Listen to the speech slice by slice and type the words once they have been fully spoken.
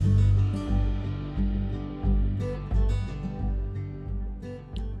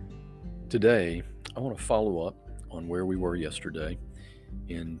Today, I want to follow up on where we were yesterday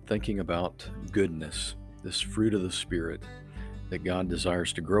in thinking about goodness, this fruit of the Spirit that God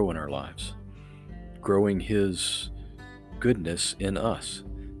desires to grow in our lives, growing His goodness in us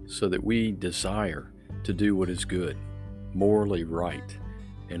so that we desire to do what is good, morally right,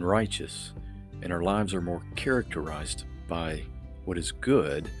 and righteous, and our lives are more characterized by what is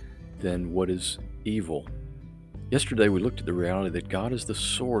good than what is evil. Yesterday, we looked at the reality that God is the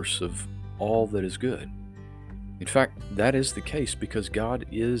source of all that is good. In fact, that is the case because God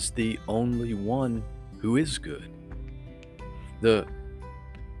is the only one who is good. The,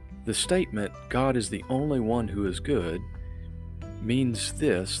 the statement, God is the only one who is good, means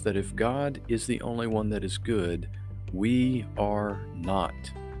this, that if God is the only one that is good, we are not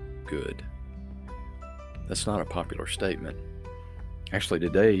good. That's not a popular statement. Actually,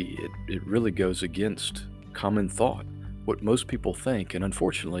 today, it really goes against common thought, what most people think, and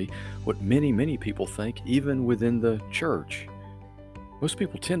unfortunately, what many people think, even within the church. Most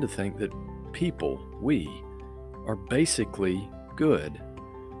people tend to think that we, are basically good,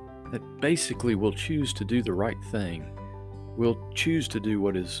 that basically will choose to do the right thing, will choose to do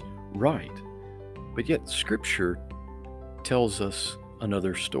what is right. But yet, Scripture tells us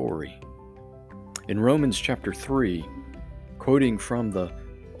another story. In Romans chapter 3, quoting from the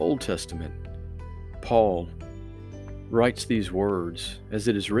Old Testament, Paul writes these words, as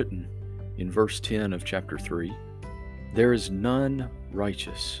it is written in verse 10 of chapter 3, "There is none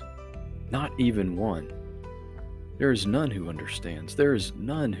righteous, not even one. There is none who understands. There is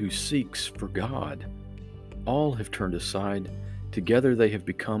none who seeks for God. All have turned aside. Together they have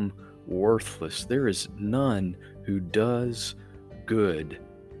become worthless. There is none who does good.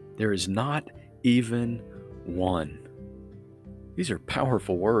 There is not even one." These are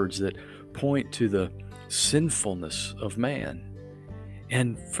powerful words that point to the sinfulness of man.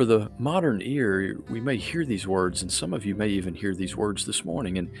 And for the modern ear, we may hear these words, and some of you may even hear these words this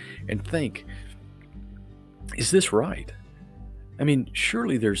morning and think, is this right? I mean,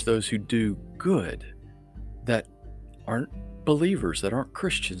 surely there's those who do good that aren't believers, that aren't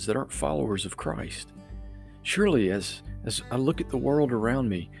Christians, that aren't followers of Christ. Surely as I look at the world around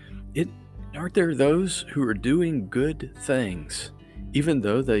me, aren't there those who are doing good things, even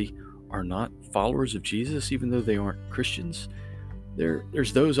though they are not followers of Jesus, even though they aren't Christians?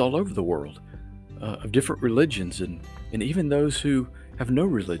 There's those all over the world of different religions, and even those who have no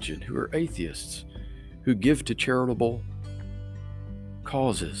religion, who are atheists, who give to charitable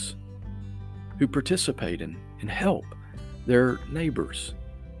causes, who participate and help their neighbors,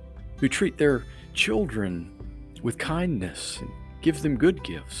 who treat their children with kindness and give them good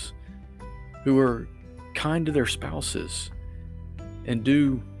gifts, who are kind to their spouses and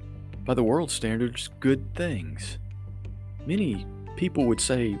do, by the world's standards, good things. Many people would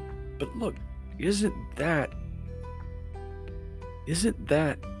say, but look, isn't that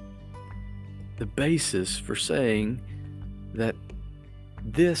the basis for saying that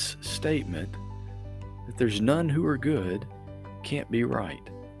this statement, that there's none who are good, can't be right?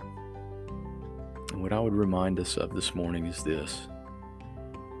 And what I would remind us of this morning is this,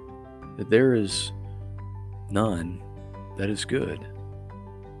 that there is none that is good.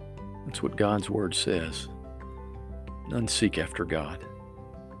 That's what God's Word says. None seek after God.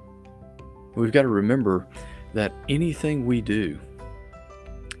 We've got to remember that anything we do,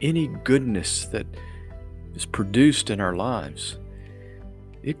 any goodness that is produced in our lives,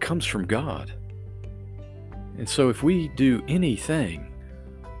 it comes from God. And so if we do anything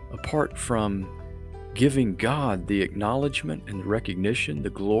apart from giving God the acknowledgement and the recognition,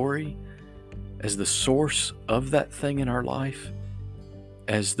 the glory, as the source of that thing in our life,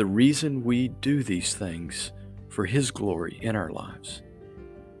 as the reason we do these things for His glory in our lives,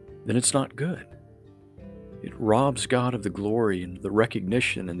 then it's not good. It robs God of the glory and the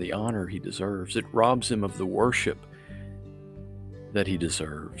recognition and the honor He deserves. It robs Him of the worship that He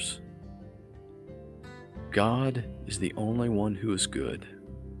deserves. God is the only one who is good.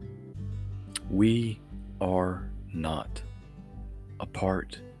 We are not,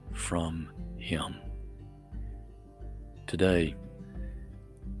 apart from Him. Today,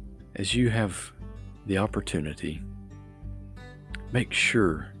 as you have the opportunity, make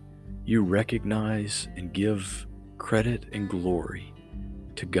sure you recognize and give credit and glory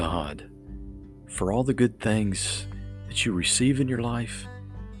to God for all the good things that you receive in your life,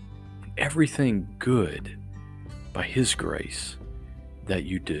 and everything good by His grace that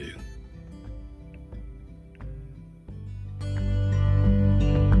you do.